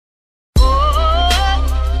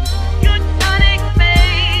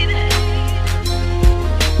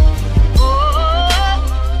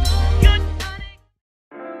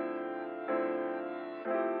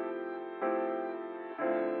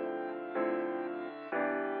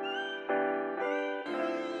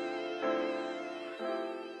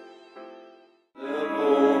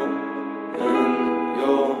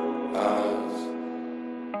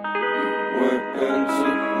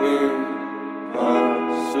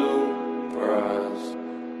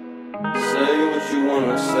you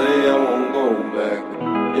wanna say, I won't go back.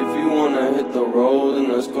 If you wanna hit the road,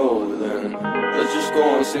 then let's go then. Let's just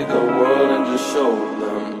go and see the world and just show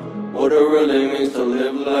them what it really means to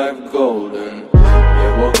live life golden.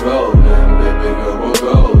 Yeah, we're golden, baby girl, we're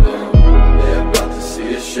golden. They're about to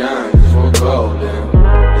see us shine, cause we're golden.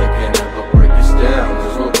 They can't ever break us down,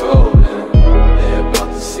 cause we're golden. They're about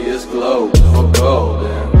to see us glow, cause we're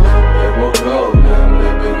golden. Yeah, we're golden,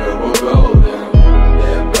 baby girl, we're golden.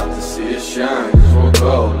 They're about to see us shine, cause we're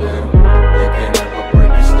golden. They can't ever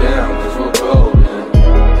break us down, cause we're golden.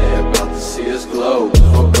 They're about to see us glow,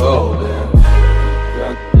 cause we're golden.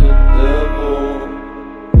 Got the devil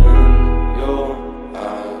in your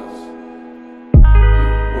eyes. You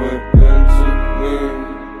went into me,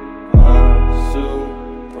 I'm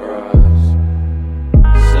surprised.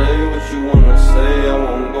 Say what you wanna say, I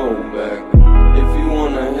won't go back. If you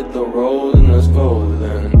wanna hit the road, then let's go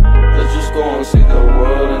then. Let's just go and see the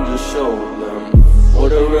world and just show them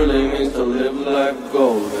what it really means to live life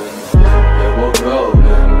golden. Yeah, we're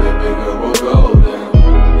golden, baby girl, we're golden.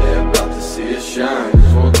 They're about to see us shine,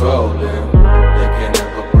 cause we're golden. They can't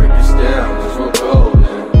ever break us down, cause we're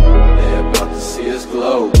golden. They're about to see us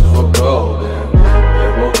glow, cause we're golden.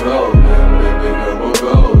 Yeah, we're golden, baby girl, we're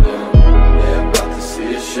golden. They're about to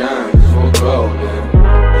see us shine, cause we're golden.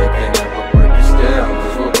 They can't ever break us down,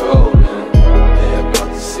 cause we're golden. They're about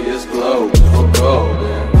to see us glow, cause we're golden.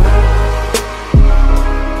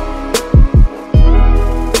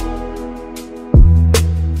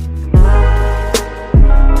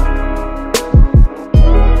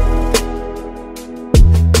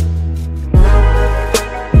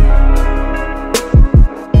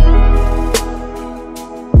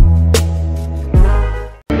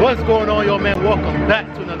 What's going on, yo, man? Welcome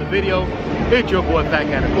back to another video. It's your boy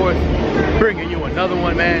FaTkaT, of course, bringing you another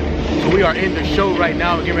one, man. So we are in the show right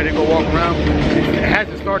now. We're getting ready to go walk around. It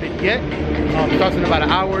hasn't started yet. It starts in about an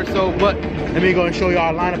hour or so, but let me go and show you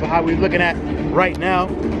our lineup of how we're looking at right now.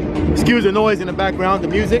 Excuse the noise in the background, the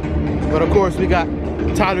music, but of course we got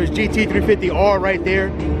Tyler's GT350R right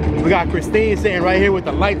there. We got Christine sitting right here with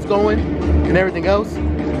the lights going and everything else.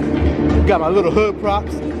 Got my little hood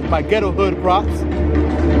props, my ghetto hood props.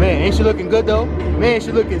 Man, ain't she looking good though? Man,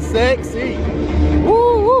 she looking sexy.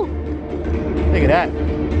 Woo, woo. Look at that.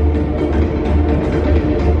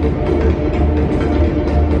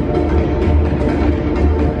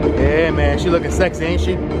 Yeah, man, she looking sexy, ain't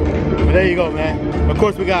she? But there you go, man. Of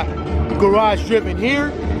course, we got Garage Driven here.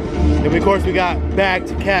 And of course, we got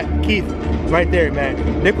FaTkaT Keith right there,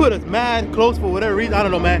 man. They put us mad close for whatever reason. I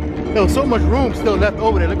don't know, man. There was so much room still left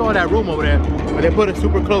over there. Look at all that room over there. But they put us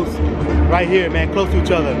super close right here, man, close to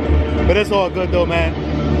each other. But it's all good though, man.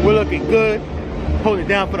 We're looking good. Holding it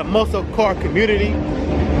down for the muscle car community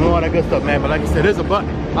and all that good stuff, man. But like I said, there's a button.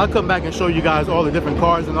 I'll come back and show you guys all the different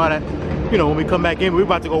cars and all that. You know, when we come back in, we're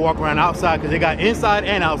about to go walk around outside because they got inside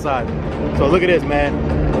and outside. So look at this, man.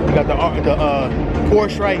 We got the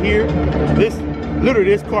Porsche right here. Literally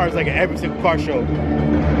this car is like at every single car show.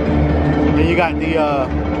 Then you got the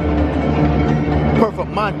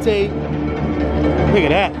Performante. Look at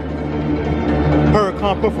that.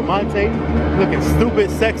 Huracan Performante. Looking stupid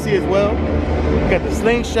sexy as well. Got the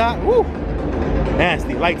slingshot. Woo.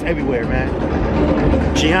 Nasty. Lights everywhere, man.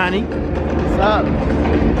 Gianni. What's up?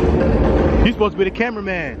 You're supposed to be the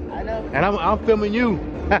cameraman. I know. And I'm filming you.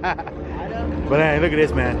 I know. But hey, look at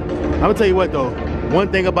this, man. I'm gonna tell you what though. One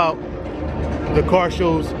thing about the car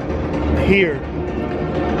shows here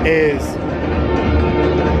is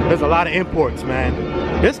there's a lot of imports, man.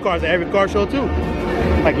 This car's at every car show too.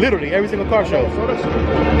 Like literally every single car show.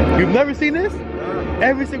 You've never seen this?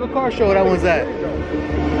 Every single car show that one's at.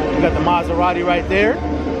 You got the Maserati right there.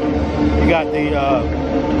 You got the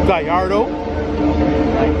Gallardo.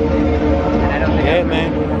 Yeah,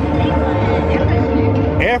 man.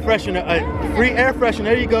 Air freshener, free air freshener.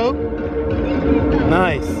 There you go.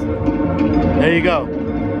 Nice. There you go.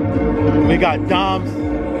 We got Dom's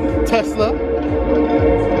Tesla.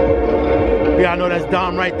 Yeah, I know that's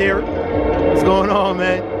Dom right there. What's going on,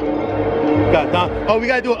 man? We got Dom. Oh, we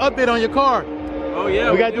gotta do an update on your car. Oh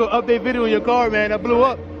yeah. We gotta do an update video on your car, man. That blew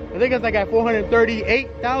up. I think it's like at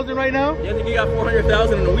 438,000 right now. Yeah, I think you got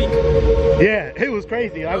 400,000 in a week. Yeah, it was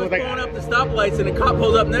crazy. I was like going up the stoplights and a cop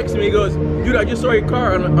pulls up next to me. He goes, "Dude, I just saw your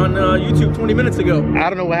car on YouTube 20 minutes ago." I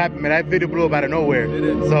don't know what happened, man. That video blew up out of nowhere. It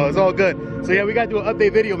is. So it's all good. So yeah, we gotta do an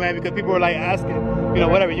update video, man, because people were like asking, you know,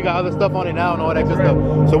 whatever. You got other stuff on it now and all that good stuff.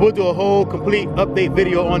 So we'll do a whole complete update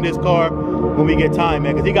video on this car when we get time,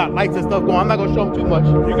 man, because he got lights and stuff going. I'm not gonna show him too much.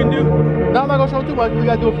 You can do. No, I'm not gonna show him too much. We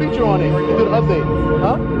gotta do a feature on it. We can do the update.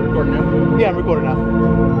 Huh? Recording now. Yeah, I'm recording now.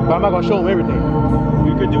 But I'm not gonna show him everything.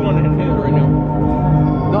 You could do one in hand right now.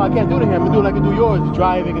 No, I can't do the hair. I'm gonna do it like I do yours, the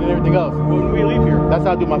driving and everything else. When we leave here. That's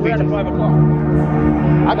how I do my We're at features. 5 o'clock.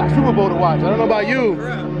 I got Super Bowl to watch. I don't know about you.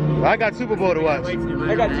 But I got Super Bowl to watch.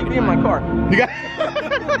 I got chicken in my car. You got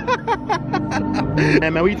Hey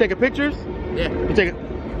man, when you taking pictures? Yeah. You take it.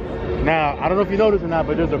 Now, I don't know if you noticed or not,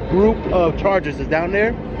 but there's a group of Chargers that's down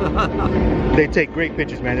there. They take great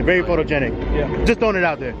pictures, man. They're very photogenic. Yeah. Just throwing it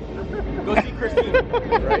out there. Go see Christine.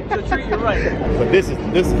 Right? So treat you right. But this,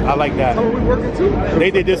 I like that. Oh, we working too?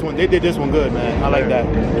 They did this one good, man. I like that.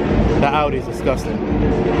 The Audi's disgusting.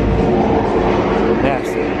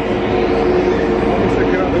 Nasty.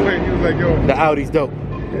 The Audi's dope.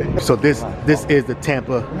 So this is the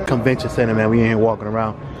Tampa Convention Center, man. We in here walking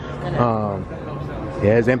around.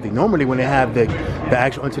 Yeah, it's empty. Normally when they have the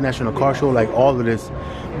actual international car show, like all of this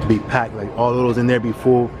be packed, like all of those in there be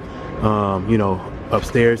full. You know,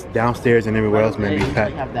 upstairs, downstairs, and everywhere else, man, be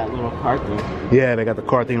packed. They have that little car thing. Yeah, they got the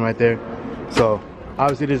car thing right there. So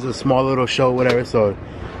obviously this is a small little show, whatever. So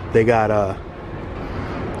they got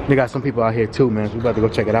some people out here too, man. So we about to go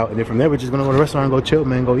check it out, and then from there we're just gonna go to the restaurant and go chill,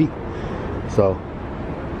 man, go eat. So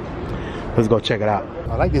let's go check it out.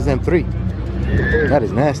 I like this M3. That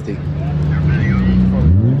is nasty.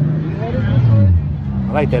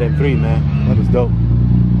 I like that M3, man. That is dope.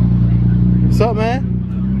 What's up,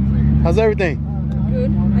 man? How's everything?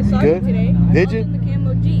 Good. I saw Good? you today. Did I you? was in the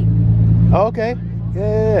camo Jeep. Oh, okay.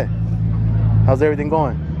 Yeah. How's everything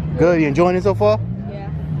going? Good. You enjoying it so far? Yeah.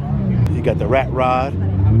 You got the rat rod. You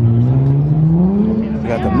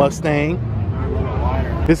got the Mustang.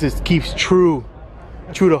 This is Keith's true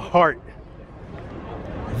to heart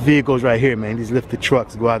vehicles right here, man. These lifted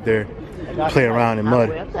trucks go out there, play around in mud.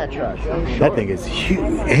 That thing is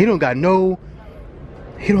huge. He don't got no.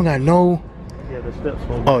 Yeah, the steps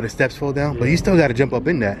fold. Oh, the steps fall down, but you still got to jump up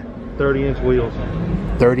in that. 30-inch wheels.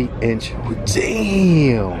 30-inch.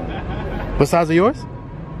 Damn. What size are yours?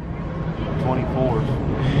 24s.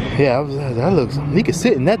 Yeah, that looks. You can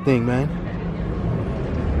sit in that thing, man.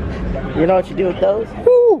 You know what you do with those?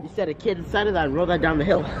 Woo. You set a kid inside of that and roll that down the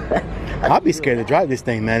hill. I'd be scared to drive this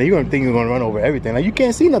thing, man. You're gonna think you're gonna run over everything. Like you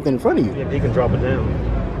can't see nothing in front of you. Yeah, you can drop it down.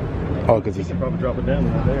 Oh, because You can probably drop it down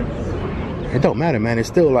right there. it don't matter, man. It's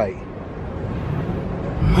still like,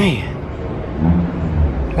 man,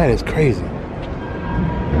 that is crazy.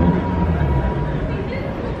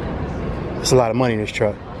 It's a lot of money in this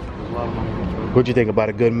truck. There's a lot of money in this truck. What'd you think about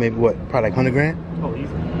it? Good, maybe what? Probably like 100 grand? Oh,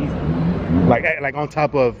 easy. Like on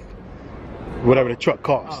top of whatever the truck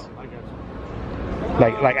costs. Oh, I got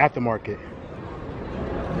you. Like aftermarket.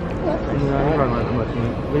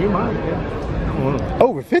 Well, you might, yeah.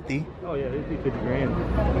 Over 50? Oh, yeah, it'd be 50 grand.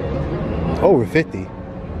 Over 50.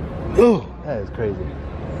 Oh, that is crazy.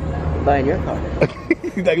 Buying your car.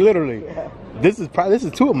 Like literally. Yeah. This is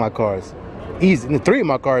two of my cars. Easy. And 3 of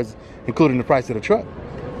my cars, including the price of the truck.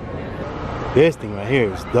 This thing right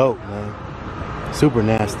here is dope, man. Super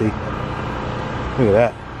nasty. Look at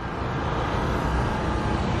that.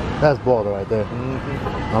 That's baller right there.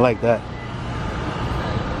 I like that.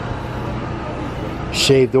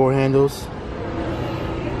 Shaved door handles.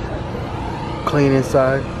 Clean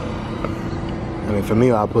inside. I mean, for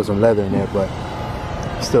me, I'll put some leather in there, but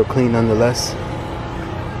still clean nonetheless.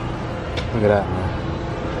 Look at that, man.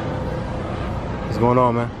 What's going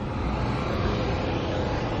on, man?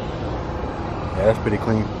 Yeah, that's pretty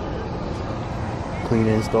clean. Clean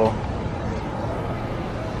install.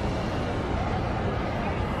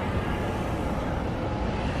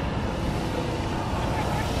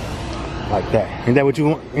 Like that. Ain't that what you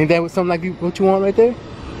want? Ain't that something like what you want right there?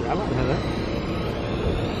 Yeah, I like to have that.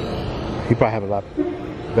 You probably have a lot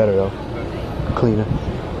better though. Cleaner.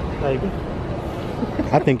 Maybe.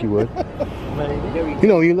 I think you would. Maybe. You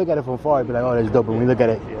know, when you look at it from far, you'd be like, oh, that's dope. But when you look at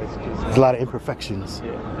it, Yeah, it's just... there's a lot of imperfections.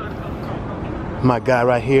 Yeah. My guy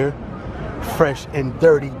right here, Fresh and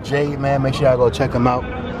Dirty J, man. Make sure y'all go check him out.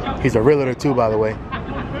 He's a realtor too, by the way.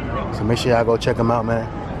 So make sure y'all go check him out, man.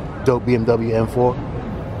 Dope BMW M4.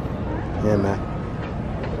 Yeah, man.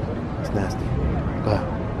 It's nasty. Go ahead.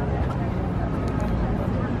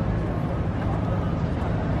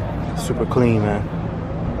 Super clean, man.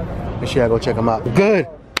 Make sure y'all go check him out. Good.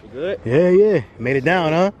 Good? Yeah. Made it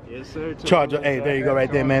down, huh? Yes, sir. Charge up. Hey, there you go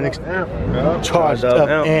right there, man. Charged up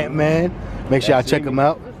Ant, man. Make sure y'all check him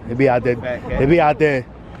out. They be out there. They be out there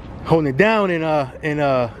holding it down in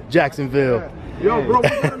Jacksonville. Yo, bro, we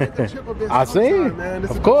gotta make a trip up there I see. sometime, man.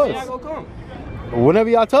 This Of is- course. Yeah, go come. Whenever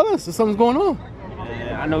y'all tell us if something's going on.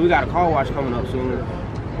 Yeah, I know we got a car wash coming up soon. It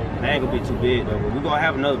ain't gonna be too big though, but we gonna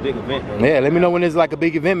have another big event though. Yeah, let me know when there's like a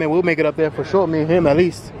big event, man. We'll make it up there for sure. Me and him at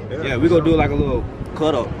least. Yeah, we gonna do like a little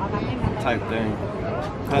cut up type thing.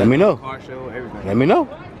 Let me know. Car show, everything. Let me know.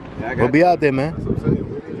 Yeah, I got We'll be out there, man.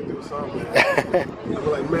 something.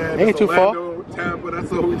 I'm like, man, Ain't too far. Tampa,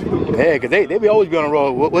 that's all we do. Yeah, cause they be always be on the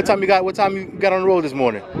road. What time you got? What time you got on the road this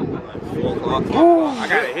morning? 4 o'clock. I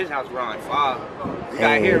got at his house around like 5. We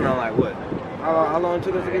got here around like what? How long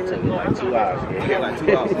took us to get here? Like 2 hours. Yeah, like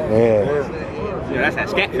 2 hours. Yeah, that's that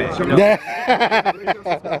Scat fest, you know? Yeah.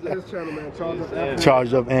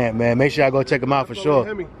 Charged up Ant, man. Make sure I go check him out for sure.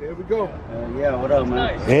 There we go. Yeah, what up,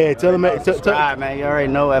 man? Yeah, tell him. Alright, man. You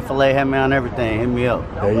already know FLA hit me on everything. Hit me up.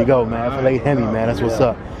 There you go, man. FLA Hemi, man. That's what's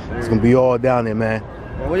up. It's gonna be all down there, man.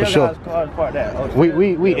 Where For your sure. guys' cars parked at? Oh,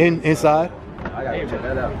 We inside. I gotta check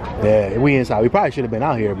that out. Yeah, we inside. We probably should have been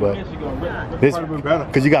out here, but this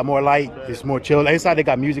because you got more light. It's more chill. Inside they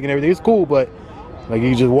got music and everything. It's cool, but like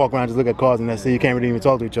you just walk around, just look at cars, and that's it. You can't really even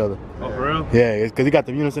talk to each other. Oh, for real? Yeah, it's because you got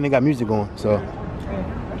the unison. They got music going, so.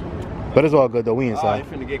 But it's all good though. We Oh, inside. you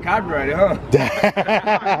finna get copyrighted, huh?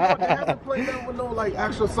 Play that with no like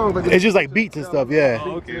actual songs. Like It's just like beats and stuff. Yeah.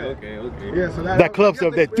 Oh, okay. yeah, so That club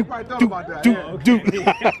stuff. That do. That's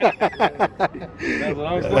what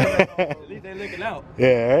I'm saying. At least they looking out.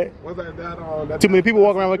 Yeah, right. What's that? Too many people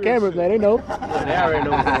walking around with cameras, man. They know. They already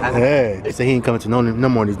know what's going on. Yeah. They say he ain't coming to no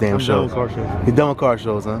more of these damn shows. He's done with car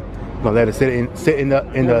shows, huh? Gonna let it sit in the.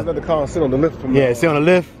 Let the car sit on the lift from Yeah, sit on the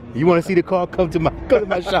lift. You want to see the car? Come to my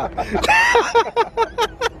shop.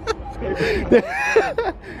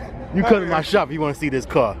 You come to my shop if you want to see this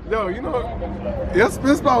car. Yo, you know,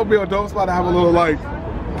 this spot would be a dope spot to have a little like.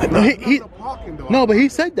 No, but he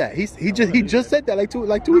said that. He just said that like two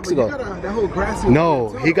weeks ago. That whole grassy. No,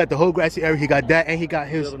 he got the whole grassy area. He got that, and he got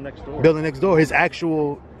his building next door. His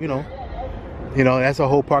actual, you know, that's a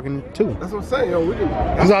whole parking too. That's what I'm saying. Yo, we can.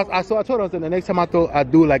 I told him the next time I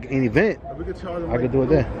do like an event, We could charge I could do it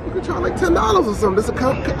there. We could charge like $10 or something. This a I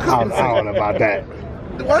don't know about that.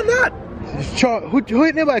 Why not? Who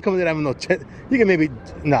ain't nobody coming to that with no check? You can maybe,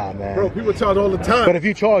 nah, man. Bro, people charge all the time. But if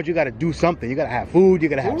you charge, you got to do something. You got to have food. You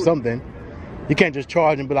got to have something. You can't just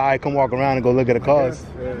charge and be like, all right, come walk around and go look at the cars.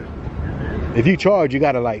 Yeah. If you charge, you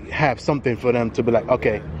got to like have something for them to be like,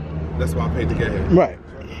 okay. That's why I paid to get here. Right.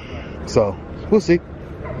 So, we'll see.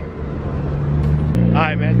 All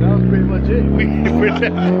right, man, so that was pretty much it. We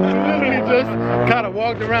literally just kind of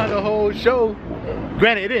walked around the whole show.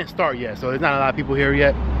 Granted, it didn't start yet, so there's not a lot of people here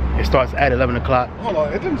yet. It starts at 11 o'clock. Hold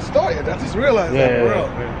on, it didn't start yet. I just realized that. For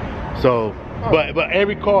real. So, but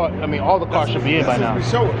every car, I mean, all the cars should be in by now.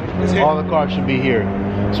 All the cars should be here.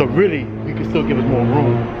 So really, we can still give us more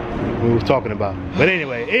room we was talking about. But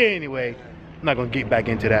anyway, I'm not gonna get back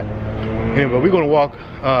into that. Anyway, we're gonna walk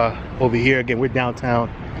over here again. We're downtown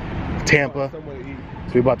Tampa.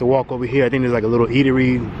 So we're about to walk over here. I think there's like a little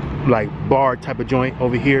eatery, like bar type of joint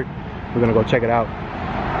over here. We're gonna go check it out.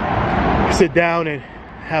 Sit down and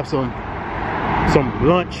have some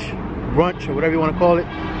lunch, brunch, or whatever you want to call it.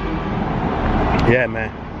 Yeah,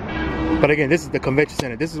 man. But again, this is the convention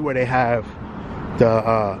center. This is where they have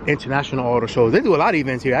the international auto shows. They do a lot of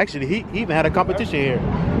events here. Actually, he even had a competition here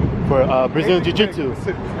for Brazilian Jiu-Jitsu.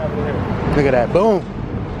 Look at that, boom.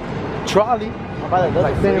 Trolley.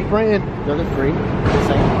 Like San Fran. Those are free.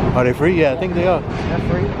 Are they free? Yeah, I think they are. They're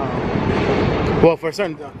free. Well, for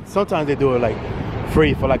certain, sometimes they do it like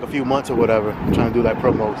free for like a few months or whatever. I'm trying to do like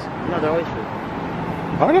promos. No, they're always free.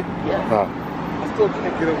 Are they? Yeah. Oh. I still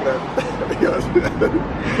can't get over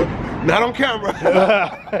that. Not on camera.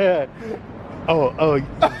 oh,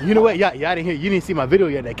 you know what? Y'all didn't hear. You didn't see my video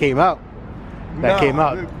yet that came out. Came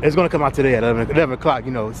out. It's gonna come out today at 11 o'clock.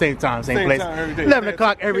 You know, same time, same place. Time every day. 11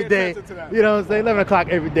 o'clock every day. You know what I'm saying? 11 o'clock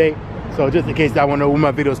every day. So just in case y'all want to know when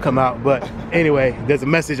my videos come out. But anyway, there's a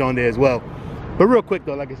message on there as well. But real quick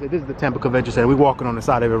though, like I said, this is the Tampa Convention Center. We're walking on the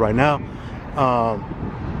side of it right now.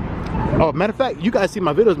 Oh, matter of fact, you guys see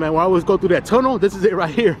my videos, man. When I always go through that tunnel, this is it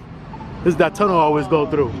right here. This is that tunnel I always go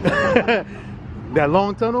through. That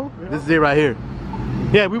long tunnel, this is it right here.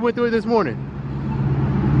 Yeah, we went through it this morning.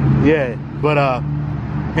 Yeah, but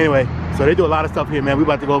anyway, so they do a lot of stuff here, man. We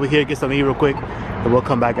about to go over here, get something to eat real quick, and we'll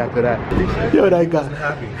come back after that. Yo, that guy.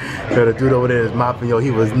 Yo, the dude over there is mopping, yo.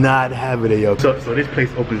 He was not having it, yo. So this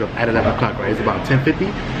place opens up at 11 o'clock, right? It's about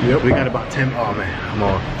 10:50. Yep. We got about 10, oh man, I'm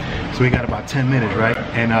on. So we got about 10 minutes, right?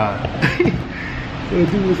 And the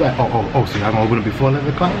dude was like, oh, so y'all gonna open it before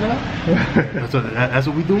 11 o'clock now? That's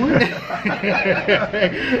what we doing? That's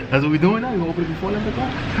what we doing now? You gonna open it before 11 o'clock?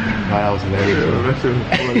 Oh, that was hilarious.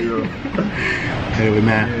 Anyway,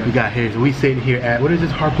 man, we got here. So we sitting here at, what is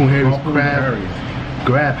this? Harpoon Harry's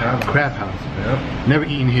Crab House. Yep. Never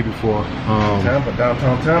eaten here before. Tampa,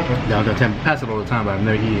 downtown Tampa. Downtown Tampa. Pass it all the time, but I've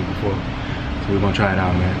never eaten it before. So we're gonna try it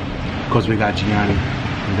out, man. Of course, we got Gianni.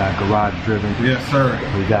 We got Woman.Driven. Yes, sir.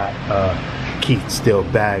 We got Keith still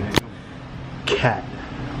bagged. Cat.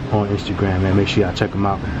 on Instagram, man. Make sure y'all check him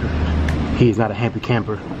out. He's not a happy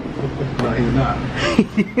camper. No, he's not.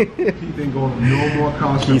 He ain't going to no more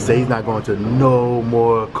car shows. He said he's not going to no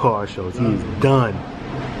more car shows. He's done.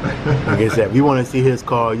 Like I said, if you want to see his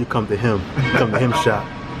car, you come to him. Come to him shop.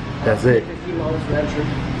 That's it.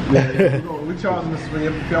 Yeah, we charge them this way.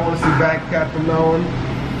 If y'all want to see FaTkaT from now on,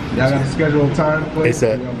 y'all got to schedule a time, place.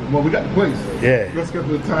 Well, we got the place. Yeah. Let's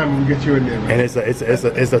schedule the time and we get you in there, man. And it's a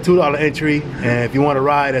 $2 entry, and if you want to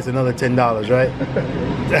ride, that's another $10, right?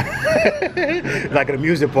 Like an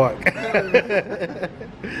amusement park.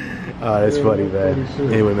 Oh, that's funny, man.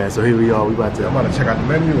 Anyway, man, so here we are. I'm about to check out the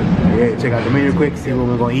menu. Yeah, check out the menu quick, see what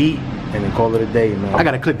we're gonna eat, and then call it a day, man. I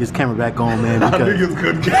gotta click this camera back on, man. Because I think it's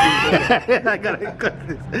good. I gotta click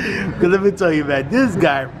this. Cause let me tell you, man, this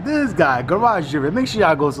guy, Garage-Driven. Make sure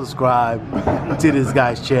y'all go subscribe to this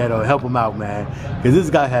guy's channel. Help him out, man. Cause this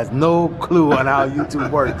guy has no clue on how YouTube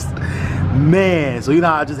works, man. So you know,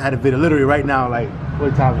 I just had a video literally right now, like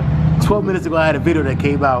what time? 12 minutes ago, I had a video that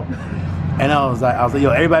came out. And I was like, yo,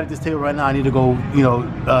 everybody at this table right now, I need to go, you know,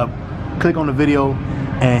 click on the video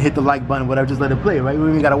and hit the like button, whatever, just let it play, right? We don't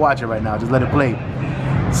even gotta watch it right now, just let it play.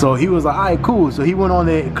 So he was like, all right, cool. So he went on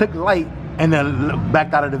there, clicked like, and then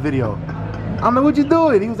backed out of the video. I'm like, what you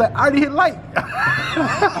doing? He was like, I already hit like.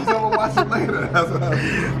 I said, we'll watch it later.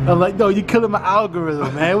 I'm like, no, you killing my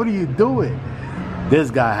algorithm, man. What are you doing? This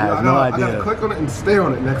guy has no idea. I gotta click on it and stay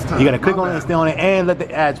on it next time. You gotta click on it and stay on it and let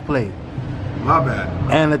the ads play. My bad.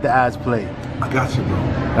 And let the ads play. I got you, bro.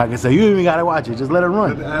 Like I said, you don't even gotta watch it. Just let it run.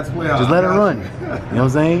 Let the ads play. Just let it run. You know what I'm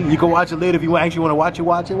saying? You can watch it later if you actually want to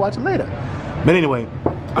watch it later. But anyway,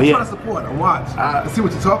 I'm trying to support and watch. I see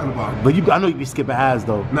what you're talking about. But I know you be skipping ads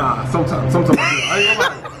though. Nah, sometimes I do. I ain't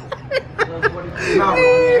gonna lie. Nah,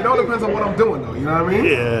 it all depends on what I'm doing though. You know what I mean?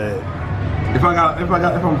 Yeah. If I'm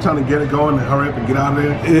trying to get it going and hurry up and get out of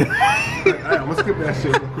there, hey, I'm gonna skip that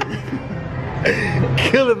shit real quick.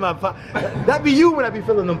 Killing my pocket. That be you when I be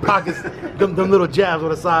feeling them pockets, them little jabs on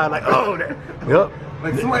the side, like, oh, that. Yep.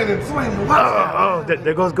 Like somebody didn't watch that. Oh,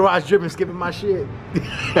 there goes Garage-Driven skipping my shit.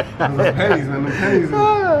 The pennies, man. The pennies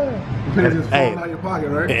just falling out of your pocket,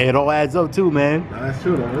 right? It all adds up too, man. Nah, that's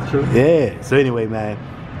true, though. That's true. Yeah. So anyway, man.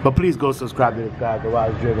 But please go subscribe to this guy,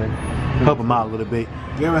 Garage-Driven. Help him out a little bit.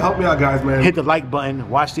 Yeah, man. Help me out, guys, man. Hit the like button.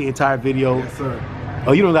 Watch the entire video. Yes, sir.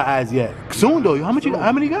 Oh, you don't got ads yet. Soon though. How many you got?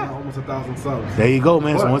 Yeah, almost 1,000 subs. There you go,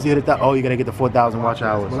 man. So once you hit that, you gotta get the 4,000 watch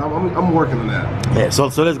hours. But I'm working on that. Yeah. So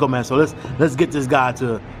let's go, man. So let's get this guy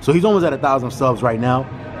to. So he's almost at 1,000 subs right now.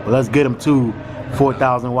 But let's get him to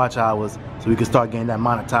 4,000 watch hours so we can start getting that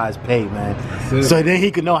monetized pay, man. So then he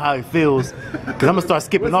can know how it feels. Cause I'm gonna start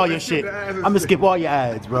skipping all your shit. I'm gonna skip all your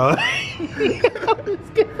ads, bro. Yeah,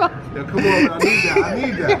 come on, man. I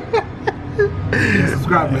need that. Yeah,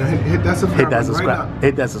 subscribe, man. Hit that subscribe button right now.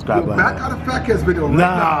 Hit that subscribe button. Back out of FaTkaT's video right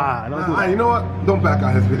now. Don't do that. You know what? Don't back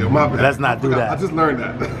out his video. My bad. Let's not do that. I just learned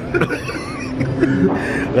that.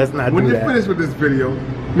 Let's not do that. When you're finished with this video,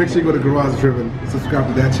 make sure you go to Garage-Driven, subscribe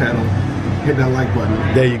to that channel, hit that like button.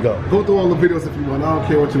 There you go. Go through all the videos if you want. I don't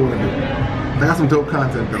care what you want to do. I got some dope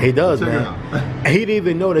content though. He does, man. He didn't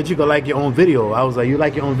even know that you could like your own video. I was like, you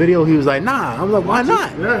like your own video? He was like, nah. I'm like, why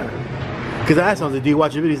not? Yeah. Because I asked him, do you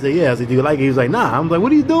watch your video? He said, yeah. I said, do you like it? He was like, nah. I'm like,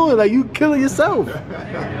 what are you doing? Like, you killing yourself.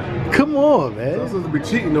 Come on, man. So I'm supposed to be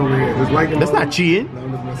cheating over here. Just liking. That's not cheating. No,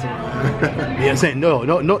 I'm just messing around. Yeah, I'm saying, no,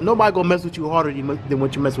 nobody gonna mess with you harder than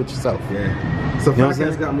what you mess with yourself. Yeah. So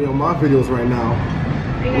FaTkaT's got me on my videos right now.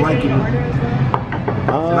 Liking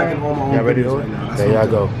all my own videos right now. There y'all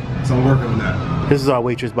go. So I'm working on that. This is our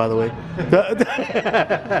waitress, by the way. She's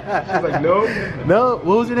like, no. No,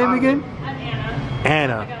 what was your name again? I'm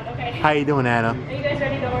Anna. Anna. Okay. How you doing, Anna? Are you guys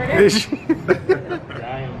ready to order?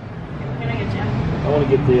 I I want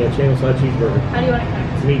to get the channel side cheeseburger. How do you want it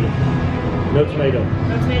cooked? It's medium. No tomato.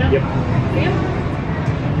 No tomato? Yep. For you?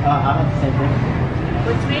 I have the same thing.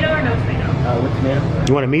 With tomato or no tomato? With tomato.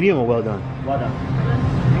 You want a medium or well done? Well done.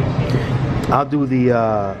 I'll do the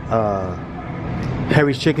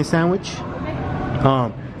Harry's chicken sandwich.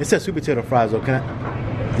 Okay. It says sweet potato fries though. Can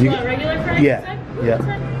I? You want regular fries? Yeah. Yeah.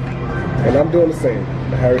 And I'm doing the same.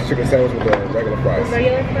 The Harry's chicken sandwich with the regular fries.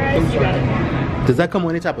 Regular fries? You got it. Does that come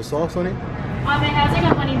with any type of sauce on it? It has like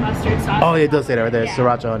a honey mustard sauce. Oh, yeah, it does say that right there. Yeah.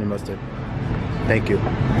 Sriracha honey mustard. Thank you.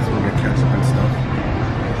 Just want to get ketchup and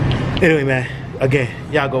stuff. Anyway, man. Again,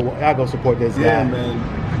 y'all go support this guy. Yeah, man.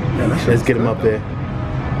 Yeah, Let's get him up there.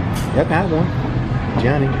 Y'all can have one,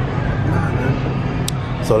 Johnny.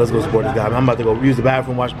 So let's go support this guy. I'm about to go use the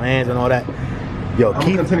bathroom, wash my hands and all that. Yo,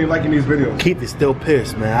 Keith, continue liking these videos. Keith is still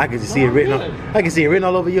pissed, man. I can just see it written. I can see it written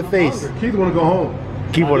all over your face. Keith want to go home.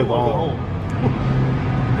 Keith want to go home.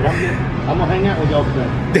 I'm gonna hang out with y'all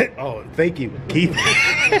today. Oh, thank you, Keith.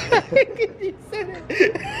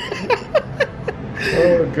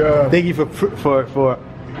 Oh God! Thank you for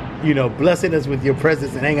you know, blessing us with your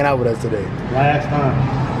presence and hanging out with us today. Last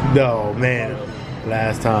time. No, man.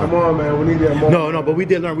 Last time. Come on, man. We need that more. No, but we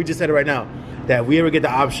did learn. We just said it right now. That we ever get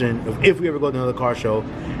the option, if we ever go to another car show,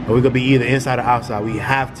 and we're gonna be either inside or outside, we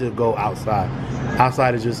have to go outside.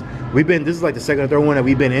 Outside is just, this is like the second or third one that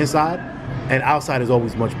we've been inside, and outside is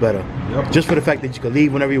always much better. Yep. Just for the fact that you can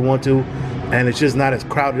leave whenever you want to, and it's just not as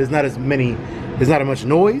crowded. There's not as much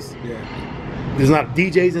noise. Yeah. There's not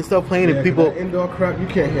DJs and stuff playing, and people. Indoor crap, you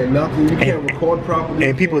can't hear nothing. You can't record properly.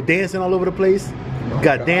 And people dancing all over the place.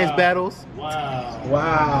 Got dance battles. Wow.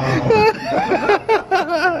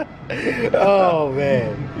 Oh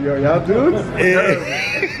man. Yo, y'all dudes?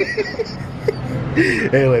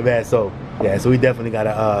 Anyway, man, so we definitely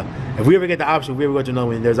gotta if we ever get the option, if we ever go to another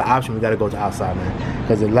one, there's an option, we gotta go to outside, man.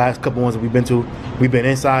 Because the last couple ones that we've been to, we've been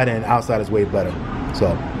inside, and outside is way better.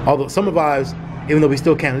 So although some of ours, even though we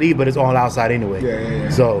still can't leave, but it's all outside anyway. Yeah.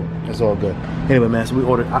 So it's all good. Anyway, man, so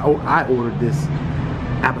I ordered this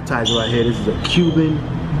appetizer right here. This is a Cuban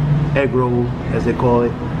egg roll, as they call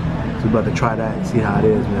it. So we're about to try that and see how it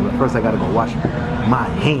is, man. But first I gotta go wash my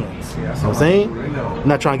hands. You know what I'm saying? I'm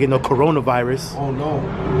not trying to get no coronavirus. Oh no.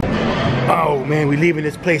 Oh man, we leaving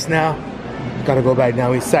this place now. Gotta go back now.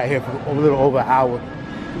 We sat here for a little over an hour.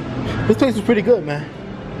 This place was pretty good, man.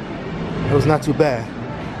 It was not too bad.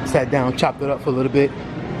 Sat down, chopped it up for a little bit.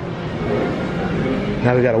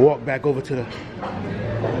 Now we gotta walk back over to the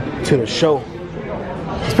show.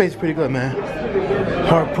 This place is pretty good, man.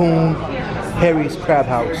 Harpoon Harry's Crab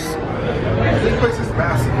House. This place is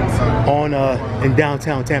massive inside. On in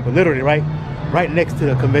downtown Tampa, literally right next to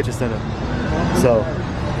the convention center. So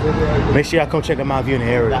make sure y'all come check them out if you're in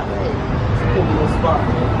the area.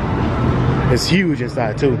 It's huge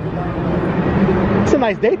inside too. It's a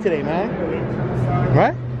nice day today, man.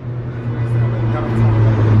 Right?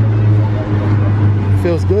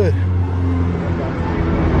 Feels good.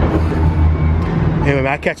 Anyway,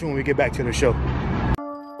 man, I'll catch you when we get back to the show.